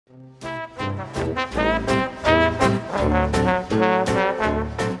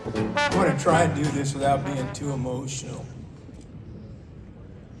try and do this without being too emotional.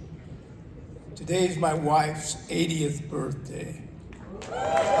 Today's my wife's 80th birthday.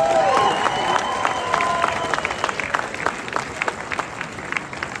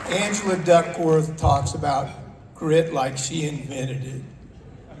 Angela Duckworth talks about grit like she invented it.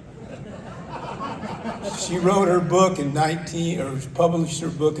 She wrote her book in published her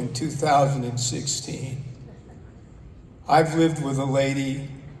book in 2016. I've lived with a lady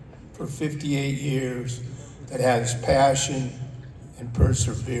for 58 years that has passion and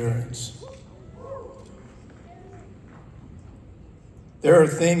perseverance. There are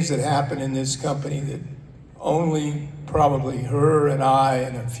things that happen in this company that only probably her and I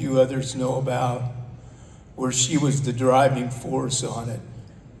and a few others know about, where she was the driving force on it.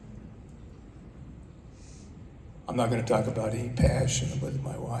 I'm not going to talk about any passion with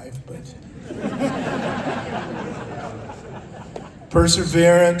my wife, but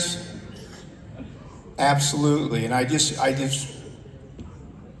perseverance, absolutely. And I just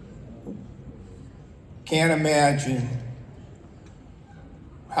can't imagine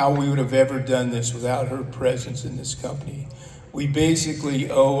how we would have ever done this without her presence in this company. We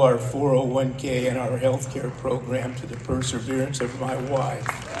basically owe our 401k and our healthcare program to the perseverance of my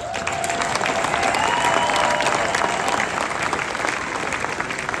wife.